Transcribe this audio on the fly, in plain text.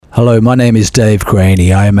Hello, my name is Dave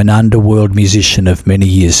Graney. I am an underworld musician of many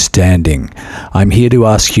years standing. I'm here to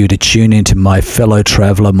ask you to tune into my fellow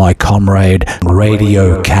traveller, my comrade,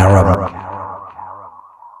 Radio Caram.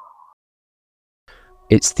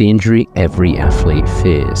 It's the injury every athlete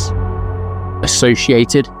fears.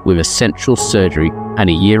 Associated with essential surgery and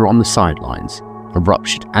a year on the sidelines, a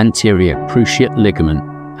ruptured anterior cruciate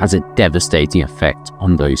ligament has a devastating effect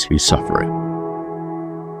on those who suffer it.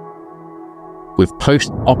 With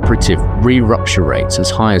post-operative re-rupture rates as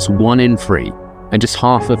high as 1 in 3 and just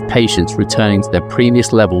half of patients returning to their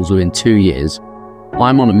previous levels within 2 years,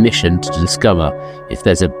 I'm on a mission to discover if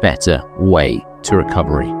there's a better way to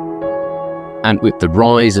recovery. And with the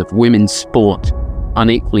rise of women's sport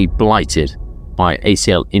unequally blighted by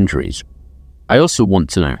ACL injuries, I also want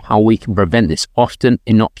to know how we can prevent this often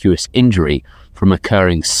innocuous injury from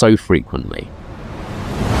occurring so frequently.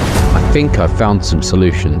 I think I've found some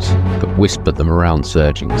solutions, but whisper them around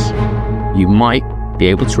surgeons. You might be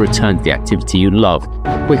able to return to the activity you love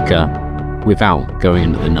quicker without going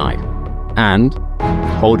under the knife. And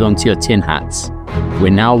hold on to your tin hats.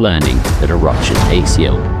 We're now learning that a ruptured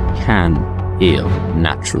ACL can heal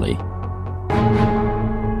naturally.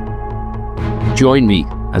 Join me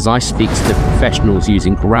as I speak to the professionals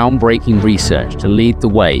using groundbreaking research to lead the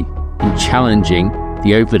way in challenging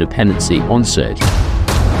the overdependency on surgery.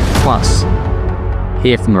 Plus,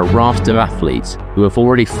 hear from a raft of athletes who have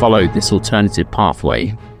already followed this alternative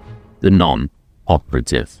pathway, the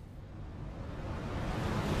non-operative.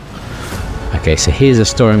 Okay, so here's a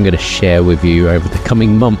story I'm going to share with you over the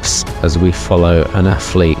coming months as we follow an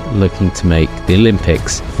athlete looking to make the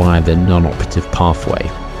Olympics via the non-operative pathway.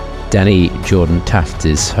 Dani Jordan Taft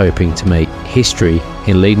is hoping to make history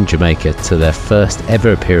in leading Jamaica to their first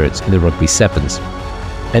ever appearance in the rugby sevens.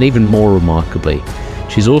 And even more remarkably,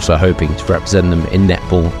 she's also hoping to represent them in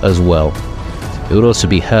netball as well. It would also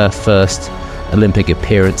be her first Olympic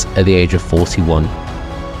appearance at the age of 41.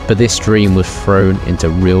 But this dream was thrown into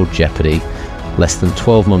real jeopardy less than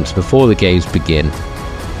 12 months before the games begin.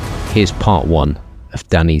 Here's part 1 of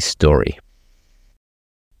Dani's story.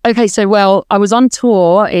 Okay, so I was on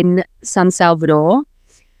tour in San Salvador,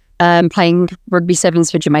 playing rugby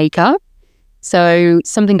sevens for Jamaica. So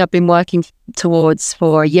something I've been working towards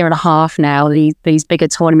for a year and a half now, these bigger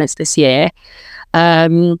tournaments this year.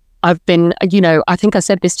 I've been, I think I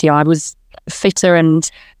said this to you, I was fitter and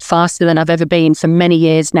faster than I've ever been for many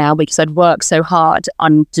years now because I'd worked so hard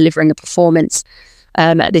on delivering a performance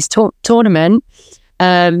at this tournament.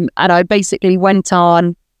 And I basically went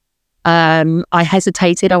on, I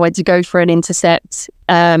hesitated, I went to go for an intercept.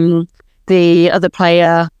 The other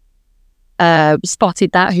player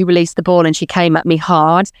spotted that, who released the ball, and she came at me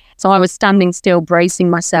hard. So I was standing still, bracing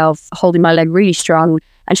myself, holding my leg really strong,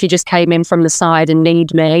 and she just came in from the side and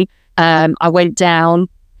kneed me. I went down.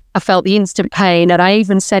 I felt the instant pain, and I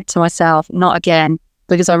even said to myself, not again,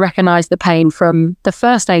 because I recognised the pain from the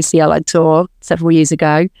first ACL I tore several years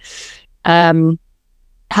ago.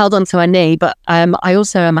 Held onto my knee, but I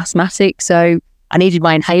also am asthmatic, so I needed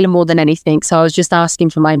my inhaler more than anything. So I was just asking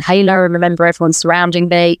for my inhaler. I remember everyone surrounding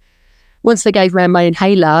me. Once they gave me my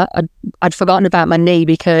inhaler, I'd forgotten about my knee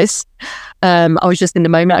because I was just in the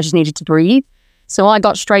moment. I just needed to breathe. So I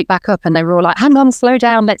got straight back up and they were all like, hang on, slow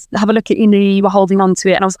down. Let's have a look at your knee. You were holding on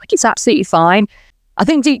to it. And I was like, it's absolutely fine. I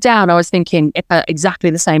think deep down, I was thinking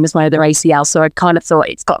exactly the same as my other ACL. So I kind of thought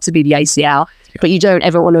it's got to be the ACL, but you don't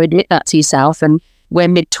ever want to admit that to yourself. And we're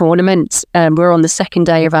mid-tournament. We're on the second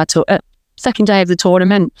day of the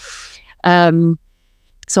tournament.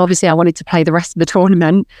 So obviously I wanted to play the rest of the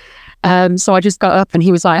tournament. So I just got up and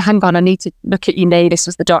he was like, hang on, I need to look at your knee. This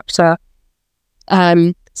was the doctor.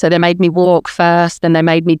 So they made me walk first, then they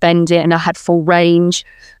made me bend it, and I had full range.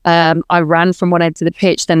 I ran from one end to the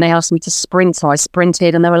pitch, then they asked me to sprint. So I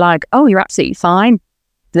sprinted and they were like, oh, you're absolutely fine.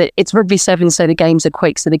 It's rugby sevens, so the games are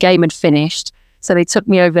quick. So the game had finished. So they took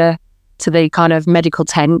me over to the kind of medical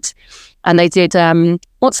tent and they did,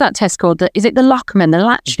 what's that test called? Is it the Lockman, the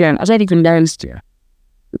latch? I don't even know.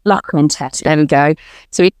 Lockman test. There we go.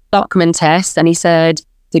 So he did the Lockman test and he said,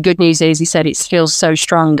 the good news is, he said, it feels so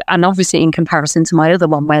strong. And obviously in comparison to my other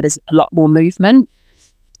one where there's a lot more movement.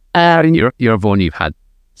 Your other one, you've had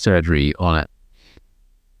surgery on it.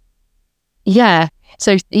 Yeah.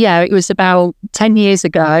 So yeah, it was about 10 years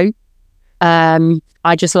ago.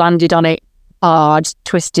 I just landed on it hard,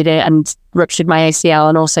 twisted it and ruptured my ACL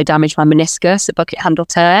and also damaged my meniscus, a bucket handle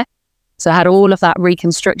tear. So I had all of that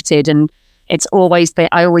reconstructed, and it's always been,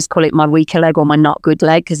 I always call it my weaker leg or my not good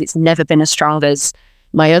leg because it's never been as strong as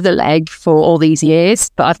my other leg for all these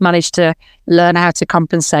years. But I've managed to learn how to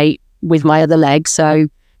compensate with my other leg. So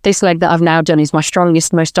this leg that I've now done is my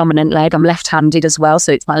strongest, most dominant leg. I'm left-handed as well,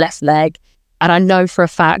 so it's my left leg. And I know for a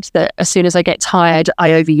fact that as soon as I get tired, I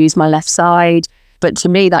overuse my left side. But to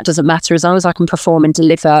me, that doesn't matter. As long as I can perform and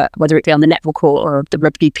deliver, whether it be on the netball court or the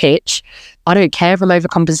rugby pitch, I don't care if I'm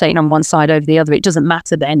overcompensating on one side over the other. It doesn't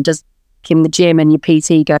matter then. Does in the gym and your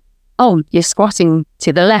PT go, oh, you're squatting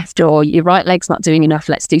to the left or your right leg's not doing enough,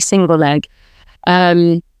 let's do single leg.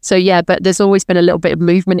 So yeah, but there's always been a little bit of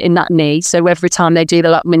movement in that knee. So every time they do the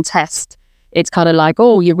Luckman test, it's kind of like,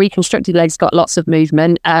 oh, your reconstructed leg's got lots of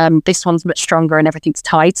movement. This one's much stronger and everything's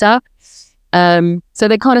tighter. So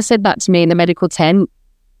they kind of said that to me in the medical tent.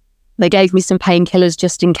 They gave me some painkillers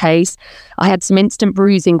just in case. I had some instant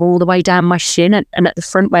bruising all the way down my shin and at the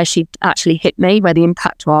front where she actually hit me, where the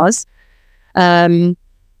impact was. And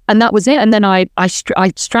that was it. And then I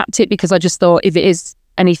strapped it because I just thought if it is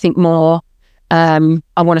anything more, I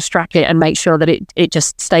want to strap it and make sure that it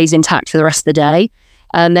just stays intact for the rest of the day.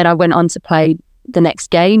 And then I went on to play the next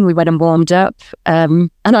game. We went and warmed up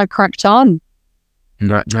and I cracked on.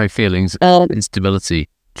 No feelings of instability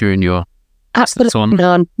during your absolutely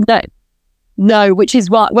none. No, which is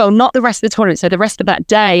what, well, not the rest of the tournament. So the rest of that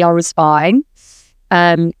day I was fine.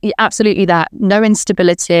 Absolutely that. No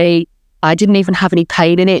instability. I didn't even have any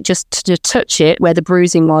pain in it. Just to touch it where the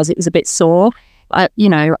bruising was, it was a bit sore. Like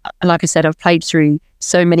I said, I've played through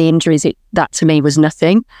so many injuries. That to me was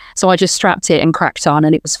nothing. So I just strapped it and cracked on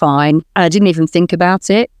and it was fine. And I didn't even think about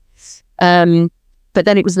it. But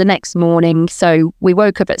then it was the next morning. So we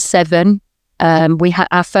woke up at 7. We had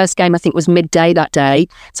our first game, I think, was midday that day.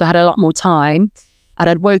 So I had a lot more time. And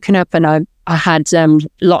I'd woken up and I had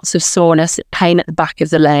lots of soreness, pain at the back of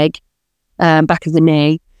the leg, back of the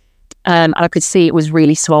knee. And I could see it was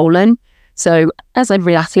really swollen. So as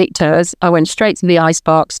every athlete does, I went straight to the ice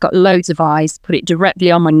box, got loads of ice, put it directly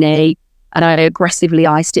on my knee, and I aggressively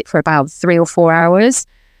iced it for about 3 or 4 hours.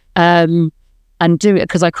 And do it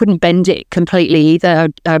because I couldn't bend it completely either.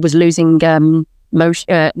 I was losing the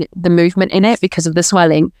movement in it because of the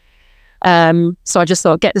swelling. So I just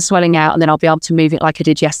thought, get the swelling out and then I'll be able to move it like I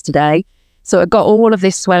did yesterday. So I got all of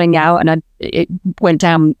this swelling out and it went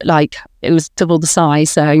down like it was double the size.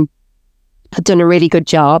 So I'd done a really good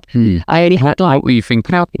job. I only had What were you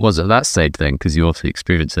thinking was at that stage then? Because you also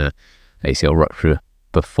experienced a ACL rupture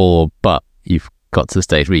before, but you've got to the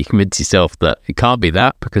stage where you convince yourself that it can't be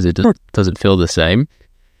that because it doesn't feel the same.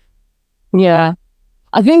 Yeah.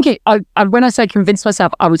 I think when I say convince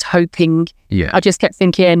myself, I was hoping. Yeah. I just kept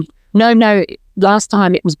thinking, no, last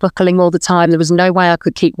time it was buckling all the time. There was no way I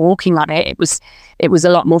could keep walking on it. It was a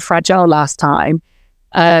lot more fragile last time.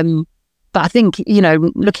 But I think,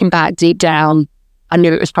 looking back deep down, I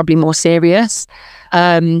knew it was probably more serious.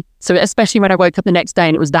 So especially when I woke up the next day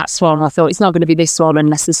and it was that swollen, I thought it's not going to be this swollen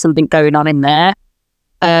unless there's something going on in there.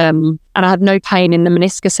 And I had no pain in the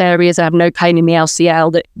meniscus areas. I have no pain in the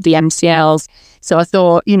LCL, the MCLs. So I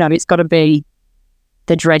thought, it's got to be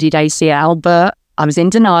the dreaded ACL. But I was in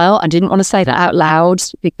denial. I didn't want to say that out loud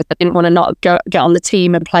because I didn't want to not get on the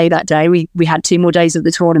team and play that day. We had 2 more days of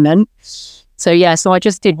the tournament. So I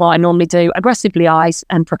just did what I normally do, aggressively ice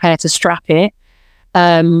and prepare to strap it.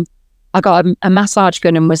 I got a massage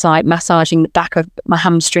gun and was like massaging the back of my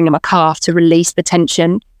hamstring and my calf to release the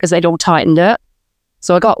tension because they'd all tightened up.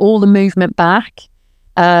 So I got all the movement back.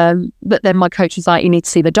 But then my coach was like, you need to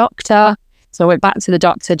see the doctor. So I went back to the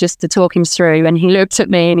doctor just to talk him through. And he looked at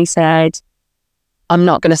me and he said, I'm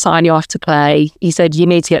not going to sign you off to play. He said, you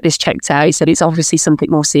need to get this checked out. He said, it's obviously something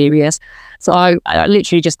more serious. So I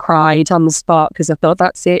literally just cried on the spot because I thought,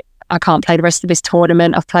 that's it. I can't play the rest of this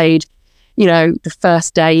tournament. I've played, the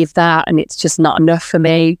first day of that and it's just not enough for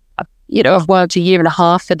me. I've worked 1.5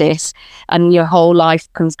 years for this and your whole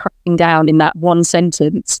life comes crashing down in that one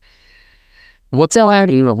sentence. What's that?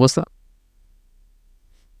 It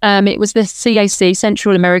was the CAC,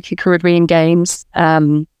 Central America Caribbean Games.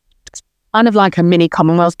 It's kind of like a mini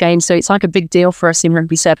Commonwealth Games. So it's like a big deal for us in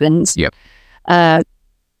rugby sevens. Yep.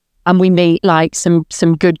 And we meet like some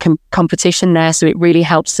good competition there. So it really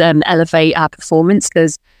helps elevate our performance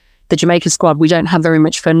because the Jamaica squad, we don't have very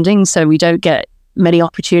much funding. So we don't get many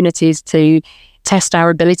opportunities to test our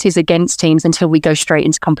abilities against teams until we go straight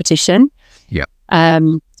into competition. Yeah.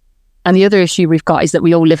 And the other issue we've got is that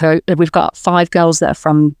we've got 5 girls that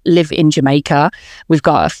live in Jamaica. We've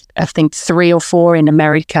got, I think, 3 or 4 in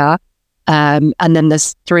America. And then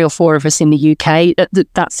there's 3 or 4 of us in the UK.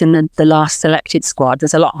 That's in the last selected squad.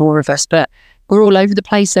 There's a lot more of us, but we're all over the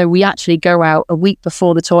place. So we actually go out a week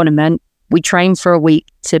before the tournament. We train for a week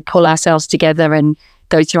to pull ourselves together and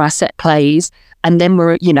go through our set plays. And then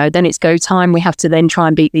then it's go time. We have to then try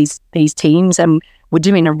and beat these teams. And we're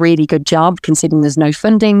doing a really good job considering there's no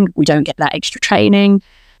funding. We don't get that extra training.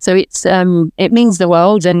 So it means the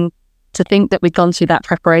world. And to think that we'd gone through that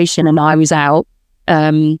preparation and I was out,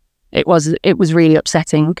 it was really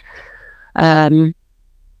upsetting. So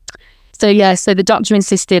the doctor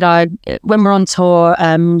insisted when we're on tour,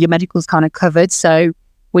 your medical's kind of covered. So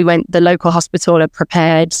the local hospital had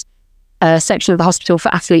prepared a section of the hospital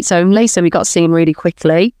for athletes only. So we got seen really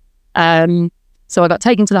quickly. So I got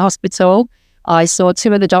taken to the hospital. I saw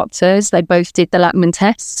two of the doctors. They both did the Lachman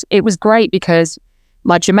tests. It was great because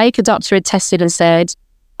my Jamaica doctor had tested and said,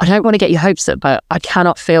 I don't want to get your hopes up, but I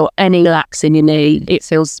cannot feel any lax in your knee. It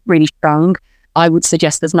feels really strong. I would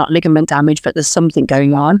suggest there's not ligament damage, but there's something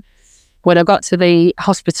going on. When I got to the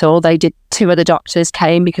hospital, two other doctors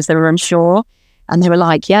came because they were unsure. And they were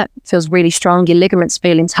like, yeah, it feels really strong. Your ligaments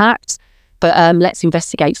feel intact, but let's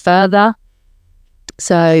investigate further.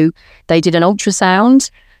 So they did an ultrasound.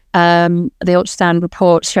 The ultrasound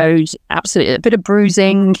report showed absolutely a bit of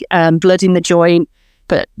bruising, blood in the joint,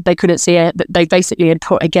 but they couldn't see it. But they basically had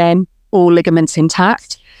put, again, all ligaments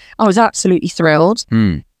intact. I was absolutely thrilled.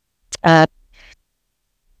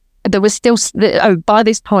 There was still, by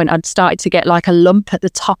this point, I'd started to get like a lump at the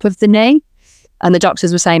top of the knee. And the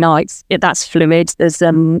doctors were saying, that's fluid. There's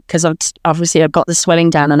because I've got the swelling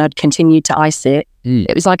down and I'd continued to ice it.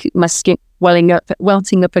 It was like my skin welting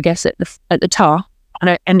up, I guess, at the top.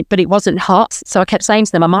 But it wasn't hot. So I kept saying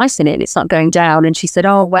to them, I'm icing it and it's not going down. And she said,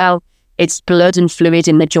 oh, well, it's blood and fluid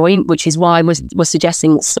in the joint, which is why we're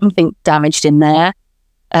suggesting something damaged in there.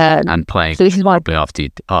 And playing, so this is why probably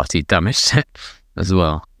after you damaged it as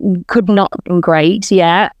well. Could not have been great,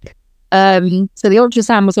 yeah. So the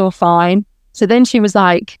ultrasound was all fine. So then she was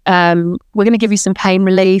like, we're going to give you some pain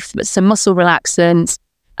relief, but some muscle relaxants.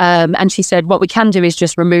 And she said, what we can do is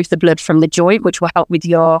just remove the blood from the joint, which will help with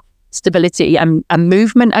your stability and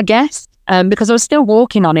movement, I guess. Because I was still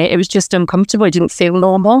walking on it. It was just uncomfortable. It didn't feel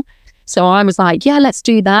normal. So I was like, yeah, let's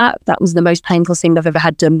do that. That was the most painful thing I've ever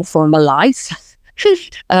had done before in my life.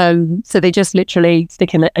 So they just literally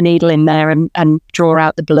stick a needle in there and draw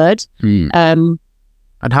out the blood. And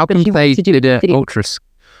how come they did an ultrasound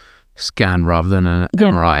scan rather than an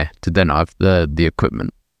MRI? Did they not have the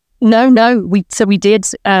equipment? No. We did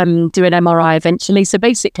do an MRI eventually. So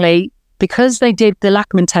basically, because they did the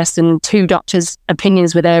Lachman test and two doctors'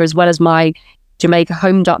 opinions were there as well as my Jamaica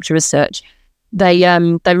home doctor as such, they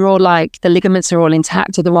were all like, the ligaments are all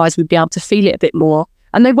intact, otherwise we'd be able to feel it a bit more.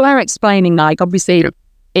 And they were explaining, like, obviously,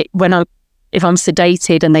 if I'm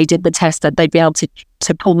sedated and they did the test, that they'd be able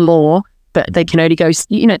to pull more, but they can only go,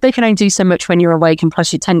 they can only do so much when you're awake and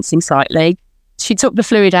plus you're tensing slightly. She took the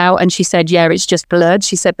fluid out and she said, yeah, it's just blood.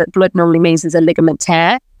 She said that blood normally means there's a ligament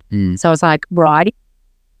tear. So I was like, right.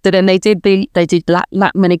 So then they did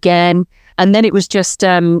Lachman again. And then it was just,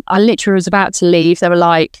 I literally was about to leave. They were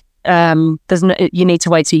like, you need to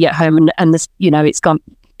wait till you get home and this, it's gone,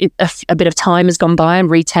 a bit of time has gone by and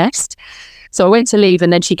retest. So I went to leave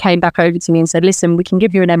and then she came back over to me and said, listen, we can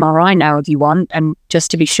give you an MRI now if you want, and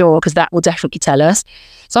just to be sure, because that will definitely tell us.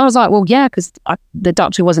 So I was like, well, yeah, because the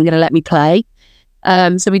doctor wasn't going to let me play.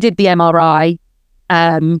 So we did the MRI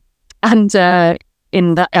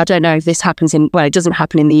in that, I don't know if this happens it doesn't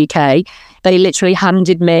happen in the UK. They literally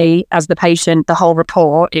handed me, as the patient, the whole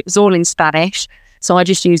report. It was all in Spanish. So I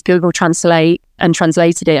just used Google Translate and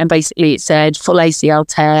translated it. And basically it said full ACL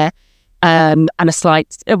tear and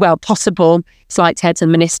a possible slight tear to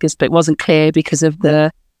the meniscus, but it wasn't clear because of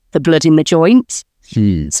the blood in the joint.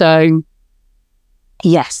 So,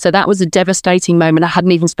 yes, so that was a devastating moment. I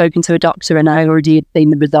hadn't even spoken to a doctor and I already had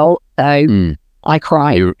seen the result. So I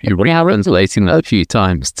cried. You were translating that a few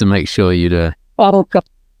times to make sure you'd... oh, God.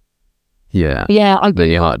 Yeah. Yeah.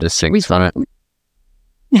 Very hard to sink from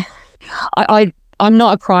it. I'm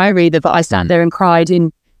not a crier either, but I sat there and cried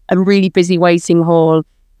in a really busy waiting hall.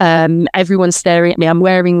 Everyone's staring at me. I'm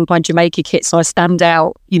wearing my Jamaica kit, so I stand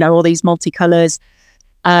out, all these multicolours.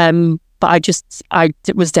 But I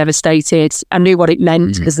was devastated. I knew what it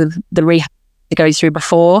meant because of the rehab to go through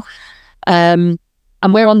before. And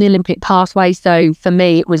we're on the Olympic pathway. So for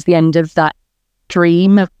me, it was the end of that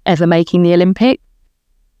dream of ever making the Olympic.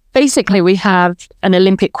 Basically, we have an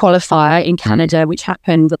Olympic qualifier in Canada, which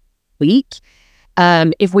happened this week.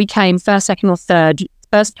 If we came first, second or third,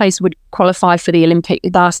 first place would qualify for the Olympic,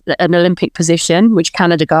 that's an Olympic position, which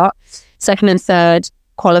Canada got. Second and third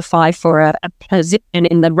qualify for a position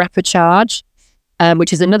in the repechage,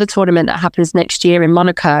 which is another tournament that happens next year in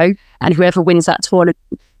Monaco. And whoever wins that tournament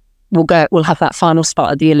will have that final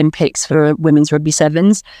spot at the Olympics for women's rugby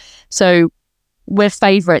sevens. So we're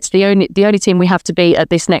favourites. The only team we have to beat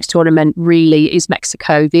at this next tournament really is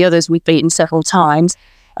Mexico. The others we've beaten several times.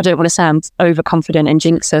 I don't want to sound overconfident and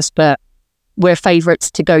jinx us, but we're favourites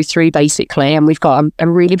to go through basically, and we've got a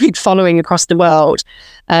really big following across the world.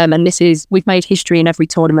 And we've made history in every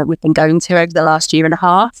tournament we've been going to over the last year and a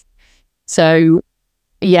half. So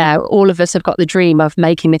yeah, all of us have got the dream of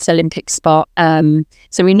making this Olympic spot.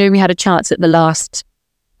 So we knew we had a chance at the last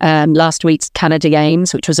week's Canada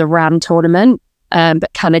Games, which was a RAM tournament.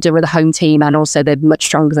 But Canada were the home team, and also they're much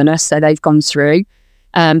stronger than us, so they've gone through.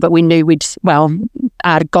 But we knew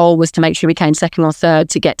our goal was to make sure we came second or third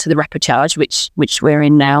to get to the repechage, which we're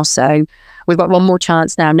in now. So we've got one more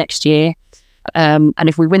chance now next year. And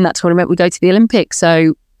if we win that tournament, we go to the Olympics.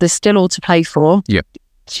 So there's still all to play for. Yep.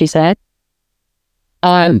 She said.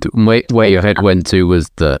 And where your head went to was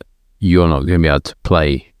that you're not going to be able to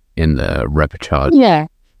play in the repechage. Yeah.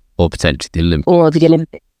 Or potentially the Olympics. Or the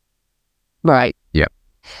Olympics. Right. Yeah.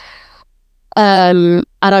 And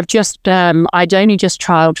I'd only just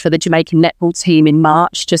trialled for the Jamaican netball team in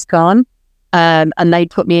March, just gone. And they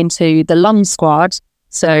put me into the long squad.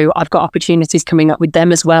 So I've got opportunities coming up with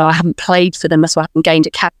them as well. I haven't played for them, so I haven't gained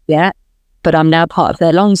a cap yet, but I'm now part of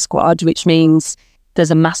their long squad, which means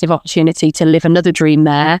there's a massive opportunity to live another dream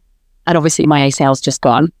there. And obviously my ACL's just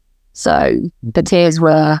gone. So the tears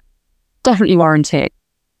were definitely warranted.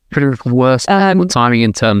 Pretty worse timing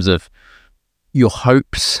in terms of your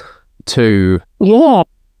hopes to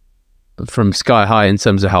from sky high in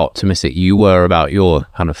terms of how optimistic you were about your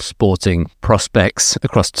kind of sporting prospects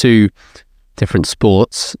across two different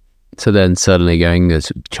sports, to then suddenly going,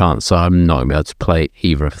 there's a chance I'm not going to be able to play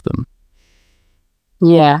either of them.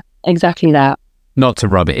 Yeah, exactly that. Not to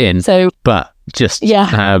rub it in, but just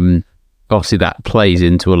obviously that plays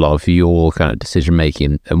into a lot of your kind of decision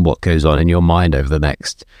making and what goes on in your mind over the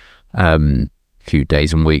next few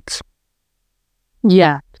days and weeks.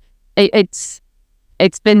 Yeah, it's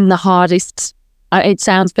been the hardest. It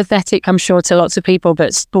sounds pathetic, I'm sure, to lots of people,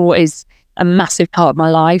 but sport is a massive part of my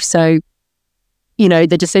life. So, you know,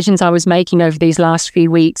 the decisions I was making over these last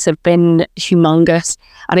few weeks have been humongous.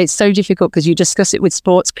 And it's so difficult because you discuss it with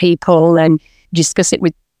sports people and you discuss it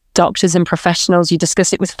with doctors and professionals, you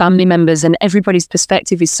discuss it with family members, and everybody's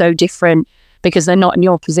perspective is so different because they're not in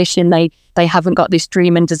your position. They haven't got this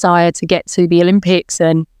dream and desire to get to the Olympics,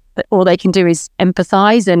 and all they can do is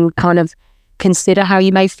empathize and kind of consider how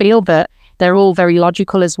you may feel, but they're all very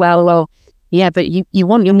logical as well. Well, yeah, but you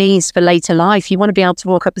want your knees for later life. You want to be able to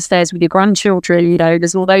walk up the stairs with your grandchildren, you know,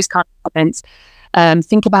 there's all those kind of comments.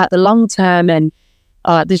 Think about the long term, and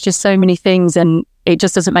there's just so many things, and it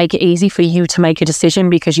just doesn't make it easy for you to make a decision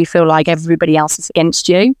because you feel like everybody else is against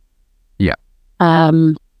you. Yeah.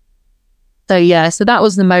 So that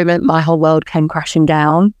was the moment my whole world came crashing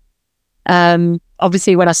down.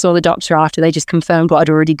 Obviously, when I saw the doctor after, they just confirmed what I'd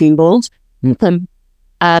already Googled. And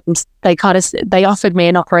they offered me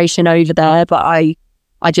an operation over there, but I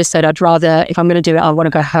just said I'd rather, if I'm going to do it, I want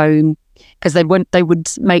to go home, because they would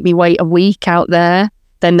make me wait a week out there.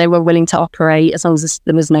 Then they were willing to operate as long as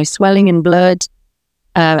there was no swelling and blood.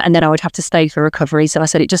 And then I would have to stay for recovery. So I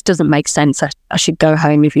said, it just doesn't make sense. I should go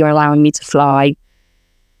home if you're allowing me to fly.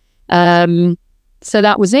 So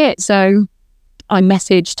that was it. So I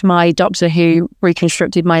messaged my doctor who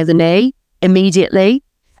reconstructed my other knee immediately.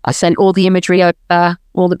 I sent all the imagery over,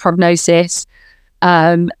 all the prognosis,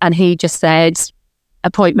 and he just said,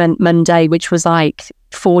 appointment Monday, which was like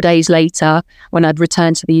 4 days later when I'd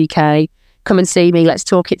returned to the UK. Come and see me, let's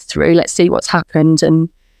talk it through, let's see what's happened, and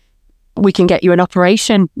we can get you an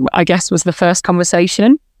operation, I guess was the first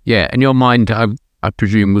conversation. Yeah, and your mind, I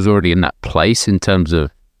presume, was already in that place in terms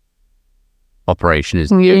of operation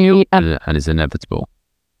is and is inevitable.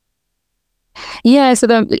 Yeah, so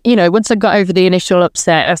then, you know, once I got over the initial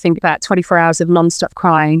upset, I think about 24 hours of non-stop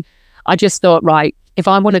crying, I just thought, right, if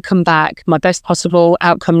I want to come back, my best possible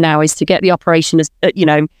outcome now is to get the operation, you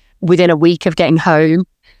know, within a week of getting home,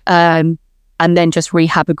 and then just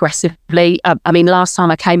rehab aggressively. I mean, last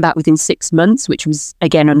time I came back within 6 months, which was,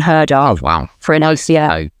 again, unheard of. Oh, wow. For an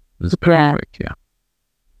ACL. It was very quick, yeah.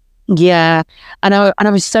 Yeah, and I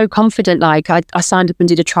was so confident. Like, I signed up and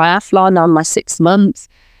did a triathlon on my 6th month,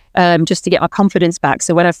 just to get my confidence back.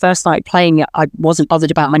 So when I first started playing it, I wasn't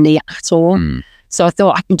bothered about my knee at all. So I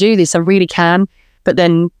thought, I can do this, I really can. But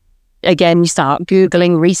then again, you start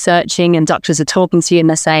Googling, researching, and doctors are talking to you and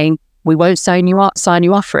they're saying, we won't sign you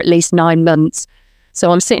off for at least 9 months.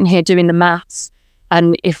 So I'm sitting here doing the maths,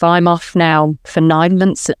 and if I'm off now for 9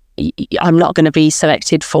 months, I'm not going to be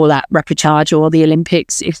selected for that repechage or the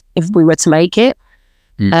Olympics if we were to make it.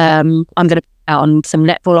 I'm going to out on some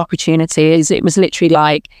netball opportunities. It was literally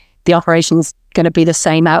like the operation's going to be the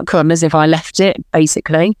same outcome as if I left it,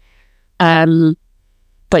 basically.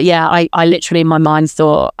 But yeah, I literally in my mind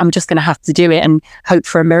thought, I'm just going to have to do it and hope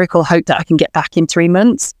for a miracle, hope that I can get back in 3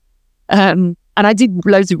 months. And I did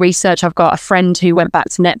loads of research. I've got a friend who went back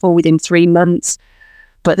to netball within 3 months,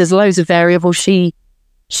 but there's loads of variables. She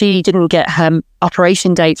didn't get her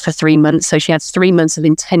operation date for 3 months, so she had 3 months of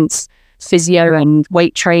intense physio and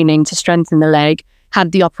weight training to strengthen the leg,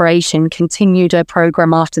 had the operation, continued her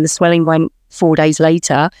program after the swelling went 4 days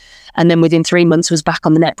later, and then within 3 months was back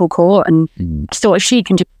on the netball court. And I thought, if she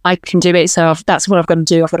can do it, I can do it. So that's what I've got to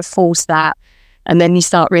do. I've got to force that. And then you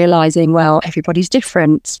start realizing, well, everybody's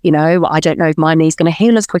different. You know, I don't know if my knee's going to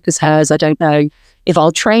heal as quick as hers. I don't know if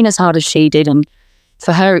I'll train as hard as she did. And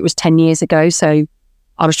for her, it was 10 years ago. So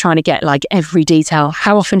I was trying to get like every detail.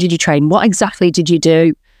 How often did you train? What exactly did you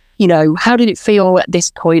do? You know, how did it feel at this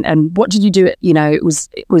point? And what did you do? You know, it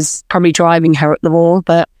was probably driving her at the wall.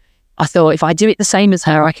 But I thought, if I do it the same as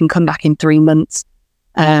her, I can come back in 3 months.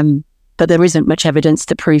 But there isn't much evidence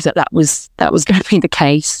to prove that was going to be the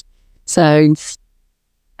case. So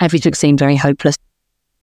everything seemed very hopeless.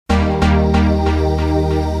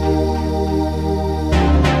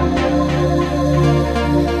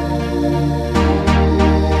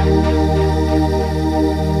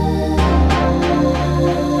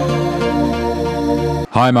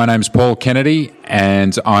 Hi, my name's Paul Kennedy,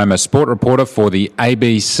 and I'm a sport reporter for the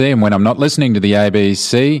ABC. And when I'm not listening to the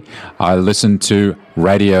ABC, I listen to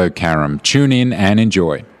Radio Caram. Tune in and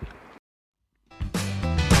enjoy.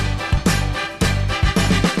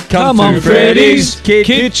 Come on, Freddy's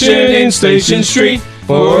Kitchen in Station Street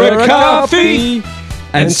for a coffee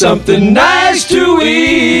and something nice to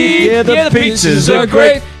eat. Yeah, the pizzas are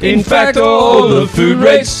great. In fact, all the food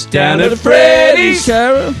rates down at Freddy's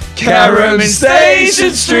Caram in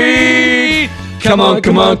Station Street. Come on,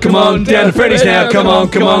 come on, come on, down to Freddy's now. Come on,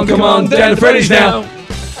 come on, come on, down to Freddy's now.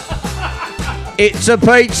 It's a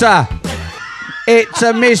pizza. It's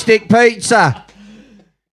a Mystic Pizza.